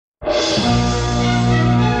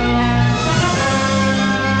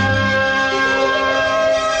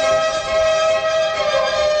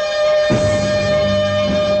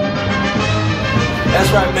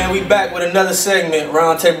back with another segment,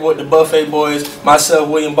 Roundtable with the Buffet Boys. Myself,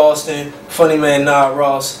 William Boston, Funny Man Nod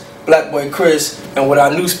Ross, Black Boy Chris, and with our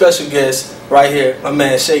new special guest right here, my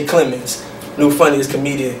man Shay Clemens, new funniest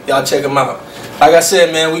comedian. Y'all check him out. Like I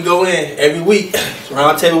said, man, we go in every week,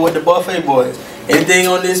 Roundtable with the Buffet Boys. Anything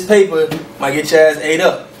on this paper might get your ass ate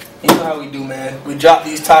up. You know how we do, man. We drop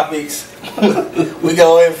these topics. We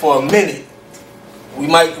go in for a minute. We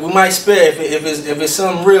might spare if it's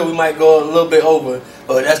something real. We might go a little bit over,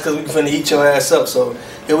 but that's because we finna eat your ass up. So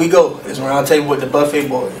here we go. It's Roundtable with the Buffet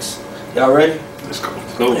Boys. Y'all ready? Let's go.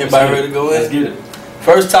 Everybody ready to go in? Let's get it.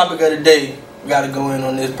 First topic of the day. We gotta go in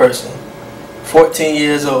on this person. 14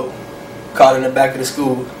 years old, caught in the back of the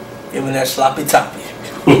school, giving that sloppy toppy.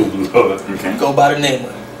 Lord, okay. Go by the name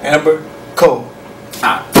of Amber Cole.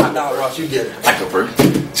 Nah, Ross, you get it. I go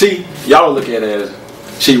first. See, y'all look at it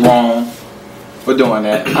as she wrong for doing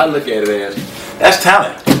that. I look at it as that's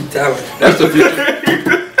talent. Talent. That's the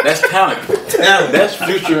future. That's talent. Talent. That's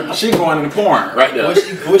future. She going into porn right there. What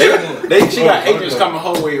she doing? She got agents coming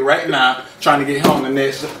her way right now trying to get home the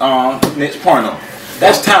next porno.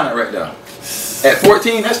 That's talent right there. At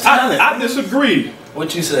 14, that's talent. I disagree.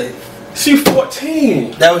 What you say? She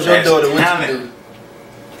 14. That was your That's daughter. What talent. you do?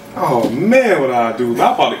 Oh man, what I do?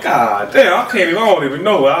 I probably, God damn, I don't even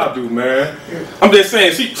know what I do, man. I'm just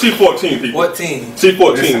saying, she 14 people. 14. She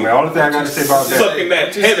 14. Listen, man, only thing I gotta say about that, Sucking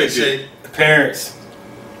that heavy shit. parents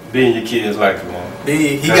being your kid's life, man.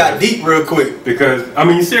 He got deep real quick. Because, I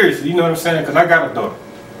mean, seriously, you know what I'm saying? Because I got a daughter.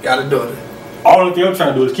 Got a daughter. All the thing I'm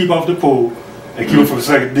trying to do is keep off the pool and keep her from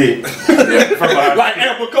sucking dick. Like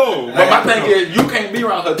Amber Cole. But my thing is, you can't be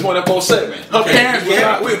around her 24/7. Her parents was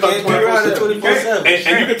not with her 24/7.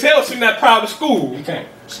 And you can tell she's not proud of school. You can't.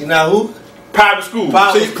 She not who? Private school.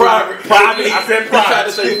 She's private. Private. I said He tried to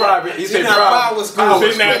private. say private. He said not private. private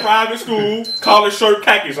Sitting at private school, collar shirt,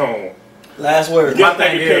 khakis on. Last word. My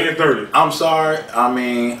thing is paying 30. I'm sorry. I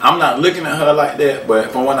mean, I'm not looking at her like that,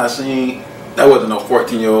 but from what I seen, that wasn't no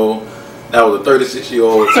 14-year-old. That was a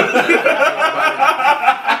 36-year-old.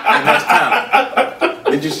 And that's talent.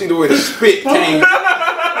 Did you see the way the spit came?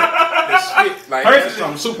 The spit, like that's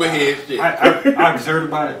some superhead shit. I observed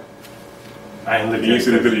about it. I ain't looking You at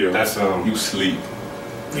see the video. That's You sleep.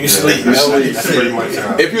 You sleep. You That's what you sleep. That's say. pretty much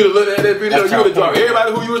If you'd have looked at that video, That's you would have child dropped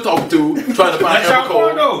everybody who you was talking to, trying to find That's child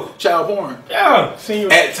porn, Cole. though. Child porn. Yeah. See you.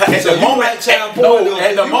 At So the you moment, like child porn, no, though.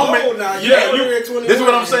 at the You moment, old now. You yeah, over here at 21. this is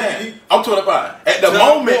what I'm saying. I'm 25. At the Child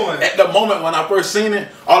porn. moment when I first seen it,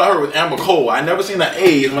 all I heard was Amber Cole. I never seen the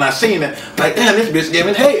A's. When I seen it, like damn, this bitch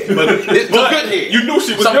giving head, but it's good head. You knew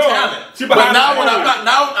she was Some young. talent. She But behind now the when I camera.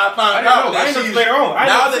 find out I that didn't know she's later on. I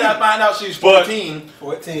now didn't that I see find out she's But- 14,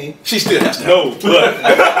 14. she still has to. No, but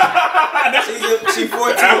She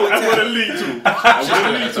 14 that's with what it talent. lead to. That's what it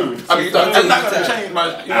lead to. I mean, I'm not gonna change my.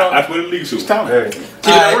 You know, That's what it leads to. she's talent. Hey.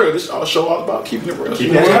 Keeping it real. This show all about keeping it real.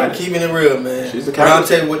 Keeping it real. Keeping it real, man. She's the kind of-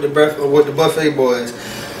 Roundtable with the Buffet Boys.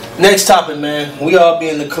 Next topic, man. We all be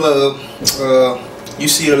in the club. You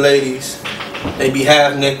see the ladies. They be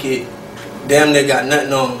half naked. Damn, they got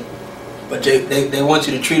nothing on. But they want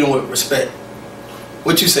you to treat them with respect.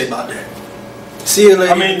 What you say about that? See a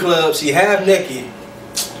lady in the club. She half naked.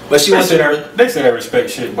 But she wants to They say that respect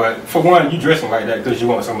shit, but for one, you dressing like that because you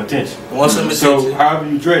want some attention. want some attention. So however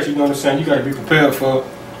you dress, you know what I'm saying, you gotta be prepared for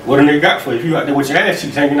what a nigga got for you. If you out there with your ass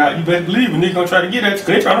cheeks hanging out, you better believe a nigga gonna try to get at you because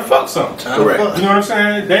they trying to fuck something. Correct. You know what I'm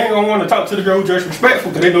saying? They ain't gonna want to talk to the girl who dress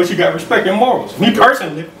respectful because they know she got respect and morals. Me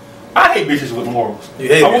personally, I hate bitches with morals. You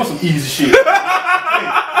hate I it. want some easy shit.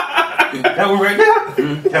 That one right there,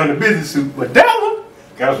 that one the business suit, but that one,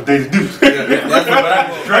 got some days to do. That's what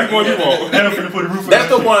I want. Drink one you want. That I'm finna put the roof on That's that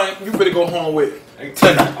the shit. one you better go home with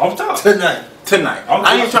Tonight. Off top. Tonight. tonight.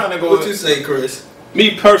 I ain't trying to go. What you say, Chris?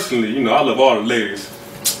 Me personally, you know, I love all the ladies.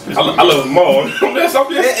 I love them all. That's all.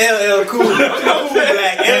 LL cool. Cool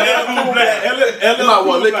black. LL cool black. You might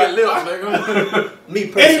want to lick your lips, nigga. Me He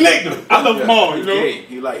personally. licked them. I love them all, you know. Hey,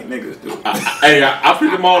 he like niggas, dude. Hey, I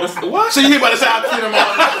treat them all the what? See, he about to say I treat him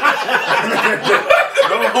all.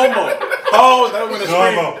 No homo. Hoes, that when it's No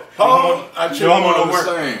homo. Hoes, I treat No them homo all don't the work.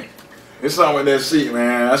 same. It's something with that seat,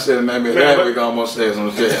 man. I said maybe that week I almost said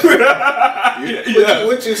some shit. Yeah.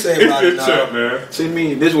 What you say about it It's now? tough, man. See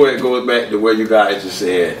me, this is where it goes back to where you guys just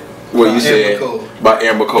said, what you About said Amber Cole. about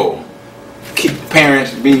Amber Cole. Keep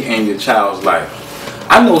parents be in your child's life.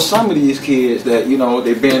 I know some of these kids that, you know,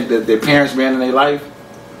 their parents been in their life,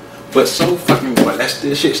 but so fucking what? That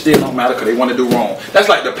shit still don't matter because they want to do wrong. That's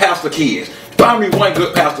like the pastor kids. Find me one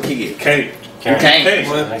good pastor kid. Can't. Can't.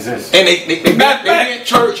 Doesn't exist. And they be in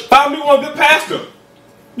church. Find me one good pastor.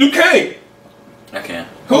 You can't. I can.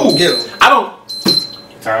 Who? Get him. I don't.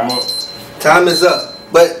 Time up. Time is up.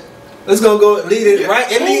 But Let's go lead it right.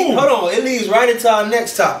 Hold on, it leads right into our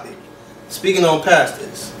next topic. Speaking on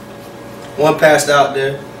pastors, one pastor out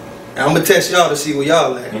there, and I'm gonna test y'all to see where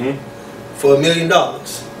y'all at. For $1 million,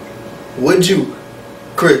 would you,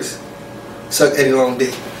 Chris, suck Eddie Long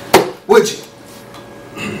dick? Would you?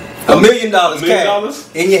 $1 million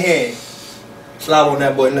cash in your hand. Slide on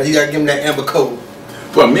that boy. Now you gotta give him that Amber Code.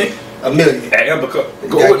 For $1 million? That Amber Code. You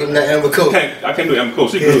gotta give him that Amber Code. I can't do Amber Code.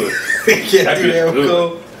 She good. Can't do that Amber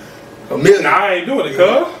Code. $1 million. Nah, I ain't doing it,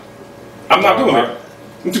 cuz. I'm not doing it.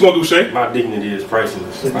 What you gonna do, Shay? My dignity is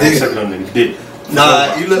priceless. I ain't sucking on niggas' dick.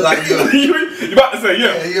 Nah, you look like you about to say,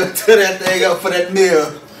 yeah. You tear that thing up for that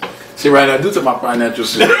meal. See, right now, due to my financial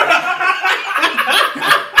situation.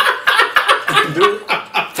 Due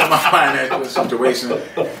to my financial situation,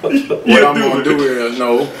 what I'm gonna do is,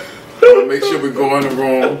 I'm gonna make sure we go in the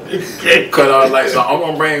room, cut our lights on.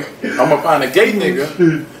 I'm gonna find a gay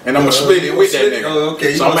nigga, and I'm gonna split it with that nigga. Oh,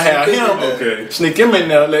 okay. So I'm gonna have him, sneak him in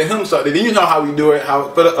there, let him suck it. Then you know how we do it, how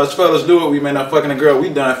us fellas do it. We may not fucking a girl, we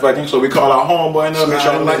done fucking, so we call our homeboy in there, make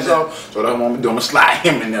sure the lights off. So that's what I'm gonna do. I'm gonna slide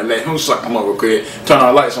him in there, let him suck him over quick, turn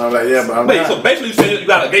our lights on. I'm like, yeah, but I'm Wait, so basically you saying you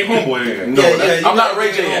got a gay homeboy in? No, I'm not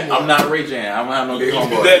Ray J. I'm not Ray J. I don't have no gay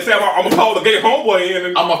homeboy. I'm gonna call the gay homeboy in.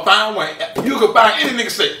 And I'm gonna find one. You could find any nigga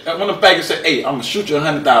say, one of the faggots say, hey, I'm gonna shoot you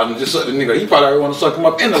 100,000, just suck the nigga. He probably already wanna suck him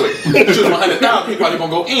up anyway. Shoot him 100,000, he probably gonna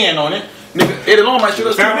go in on it. Nigga, Eddie Long might shoot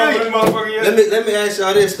us 2 million. Let me ask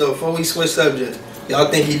y'all this though, before we switch subjects. Y'all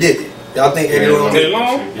think he did it? Y'all think Eddie Long did it?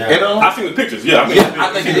 Eddie Long? I seen the pictures, yeah.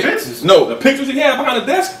 I think he did. No. The pictures he had behind the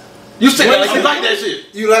desk? You say that like you like that shit.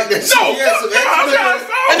 You like that shit? No,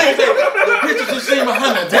 the pictures you see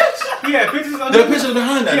behind the desk? Yeah, pictures of the pictures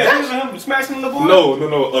behind that. Yeah, pictures of him smashing the boy. No, the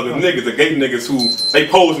niggas, the gay niggas who they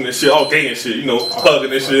posing and shit, all gay and shit,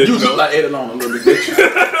 hugging and shit. You look like Eddie Long a little bit.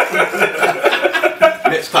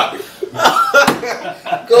 Next topic.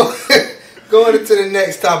 Going into the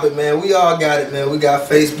next topic, man. We all got it, man. We got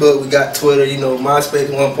Facebook, we got Twitter. MySpace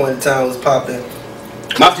at one point in time was popping.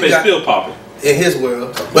 MySpace still popping in his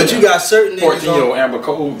world, but you got certain niggas 14-year-old Amber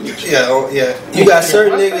Cole. Yeah. You got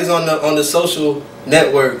certain niggas on the social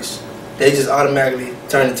networks. They just automatically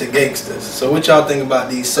turn into gangsters. So what y'all think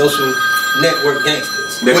about these social network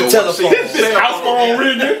gangsters with telephones?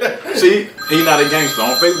 See, he's not a gangster.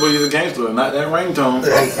 On Facebook, he's a gangster. Not that ringtone.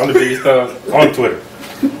 I'm the biggest on Twitter.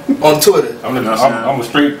 On Twitter, I'm a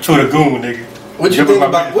straight Twitter goon, nigga. What you think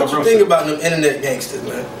about them internet gangsters,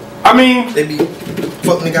 man? I mean, they be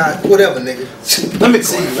fucking the guy, whatever, nigga. Let me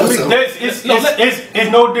see.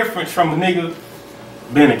 It's no difference from a nigga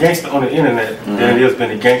being a gangster on the internet than it is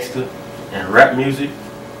being a gangster in rap music.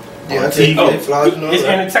 Yeah, on TV. It's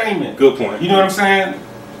entertainment. Good point. You know what I'm saying?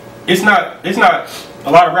 It's not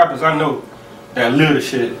a lot of rappers I know that live the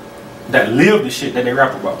shit that they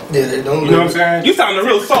rap about. Yeah, they don't. You know what I'm saying? You sounding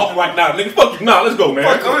real soft right now, nigga. Fuck you, nah. Let's go, man.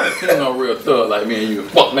 Fuck you. You no real thug like me and you.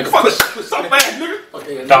 Fuck, nigga. Fuck soft ass,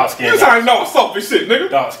 nigga. Dark skin. You sounding all soft and shit, nigga.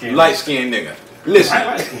 Dark skin. Light skin nigga. Listen.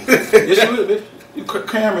 Yes, you will, bitch. You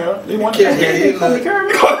caramel. You want to call me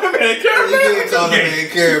caramel? Call him man caramel. You call him man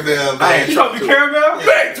caramel, man. You call me caramel?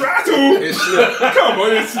 Man, try to. Come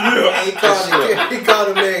on, it's slip. He called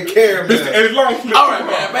him man caramel. Mr. Eddie Long slip. All right,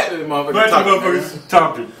 man. Back to the motherfucking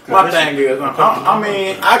topic. My thing is, I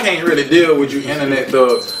mean, I can't really deal with you internet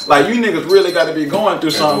thugs. Like, you niggas really got to be going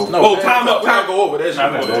through something. No, time up. We got to go over that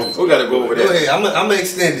shit. We got to go over that. Go ahead. I'm going to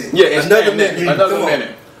extend it. Yeah, another minute. Another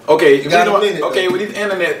minute. Okay, with these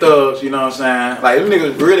internet thugs, you know what I'm saying? Like, them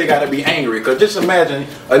niggas really gotta be angry. Cause just imagine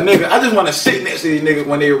a nigga, I just wanna sit next to these niggas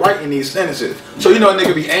when they writing these sentences. So you know a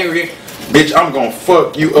nigga be angry, bitch, I'm gonna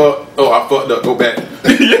fuck you up. Oh, I fucked up, go back.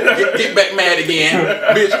 Get back mad again.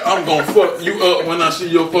 Bitch, I'm gonna fuck you up when I see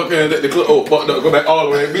your fucking ass at the club. Oh, fucked up, go back all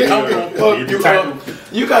the way. Bitch, I'm gonna fuck you up.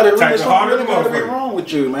 You gotta really, something gotta be wrong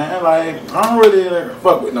with you, man. Like, I don't really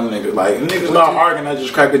fuck with them niggas. Like, niggas start arguing, I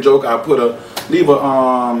just crack a joke, I leave a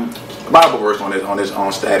Bible verse on his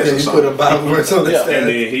status or something. Put a Bible verse on his status. And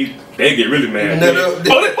then they get really mad. Fuck,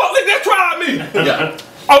 they tried me. Yeah.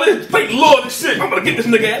 All this fake lord and shit. I'm gonna get this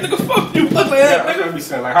nigga ass. Nigga, fuck you. Ugly ass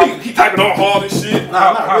nigga. Like, he typing on hard and shit.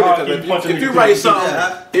 Nah, not really. Cause if you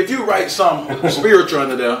write something spiritual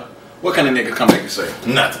under there, what kind of nigga come back and say?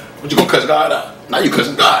 Nothing. What you gonna cuss God out? Now you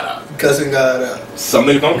cussing God out. Cussing God out. Some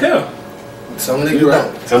niggas don't care. Some niggas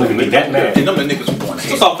don't. Some niggas be that mad. And them the niggas who going to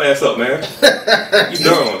hate. Just off ass up, man. You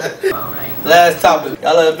done. Last topic.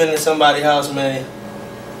 Y'all ever been in somebody's house, man?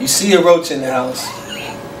 You see a roach in the house.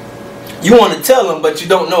 You want to tell them, but you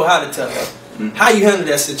don't know how to tell them. How you handle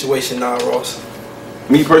that situation now, Ross?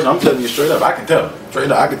 Me personally, I'm telling you straight up. I can tell.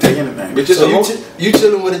 Straight up, I can tell you anything. But so you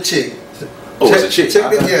chilling with a chick. Oh, it's a chick.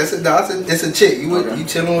 Yeah, it's a chick. You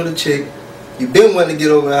chilling with a chick. You've been wanting to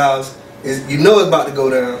get over the house. You know it's about to go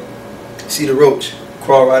down. See the roach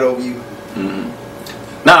crawl right over you.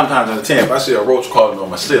 Now I'm times out of 10. If I see a roach crawling on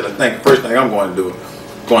my ceiling, I think the first thing I'm going to do is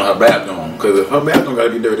go in her bathroom. Because her bathroom got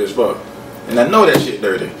to be dirty as fuck. And I know that shit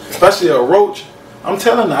dirty. If I see a roach, I'm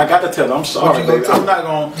telling her, I got to tell her, I'm sorry, baby. I'm not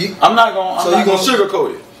going to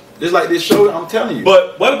sugarcoat it. Just like this show, I'm telling you.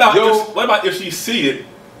 But what about if she see it,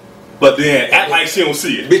 but then act like she don't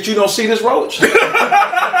see it? Bitch, you don't see this roach? Bitch,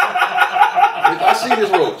 I see this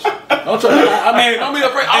roach. Don't try. I mean, don't be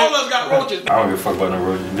afraid. All of us got roaches. I don't give a fuck about no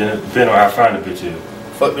roaches. Depending on how fine the bitch is.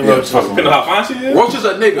 Fuck the roach. Depending on how fine she is? Roaches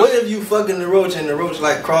are niggas. What if you fucking the roach and the roach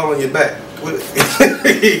like crawl on your back?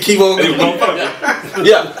 Keep on going.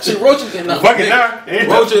 Yeah, see, roaches are not Fucking niggas.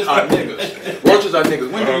 Roaches are niggas. Roaches are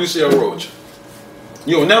niggas. When do you see a roach?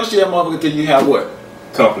 You'll never see that motherfucker till you have what?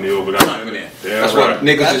 Company over there. That's what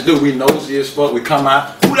niggas just do. We nosy as fuck. We come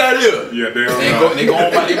out. Who that is? Yeah, damn They go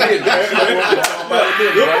on by their business.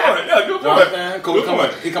 Good point. Cool.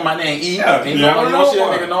 He come out there and eat. Yeah, You don't see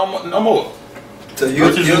that nigga no more. So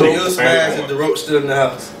you'll smash if the roach still in the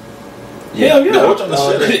house. Yeah. The roach on the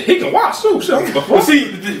ceiling. He can watch too. Well, see,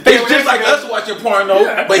 it's just like us watching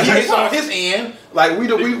porno, but he's on his end. Like we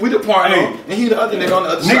the porno, and he the other nigga on the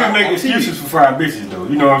other side. Niggas make excuses for frying bitches though.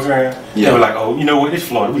 You know what I'm saying? Yeah. They were like, oh, you know what? It's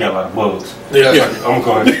Florida. We got a lot of bugs. Yeah. I'm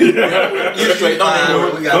going. You straight.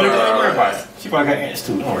 Don't We Don't got worry about it. She probably got ants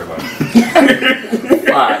too. Don't worry about it.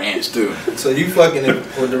 fire ants too. So you fucking it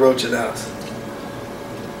with the roach in the house.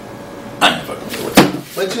 I ain't fucking with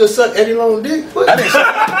it. But you'll suck Eddie Long dick? What? I didn't say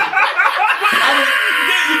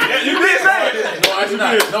You did say it. No, I did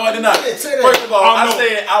not. No, I did not. Say that. First of all, I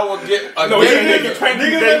said I would get a gay nigga.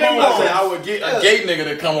 I said I would get a gay nigga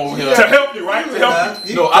to come over here To help you, right? To help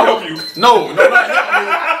you. No, I help you. No, not help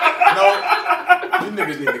me. No, you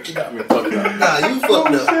niggas need to got me fucked up. Nah, you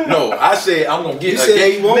fucked up. No, I said I'm gonna get You a said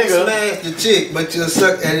gay you won't nigga. smash the chick, but you'll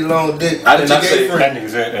suck Eddie Long dick. I did not Your say gay that. friend. That nigga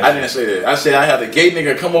said that. I didn't say that. I said I had a gay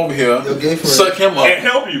nigga come over here, Your gay friend. suck him up. And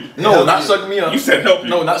help you. No, Help not you. suck me up. You said help you.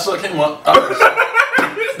 No, not suck him up.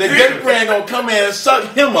 The gay friend gonna come in and suck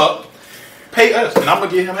him up, pay us, and I'm gonna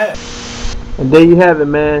get him half. And there you have it,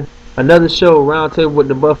 man. Another show, Roundtable with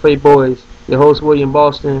the Buffet Boys. Your host, William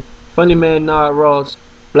Boston. Funny man, Nod Ross.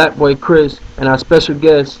 Black boy, Chris. And our special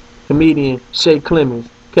guest, comedian, Shay Clemens.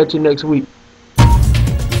 Catch you next week.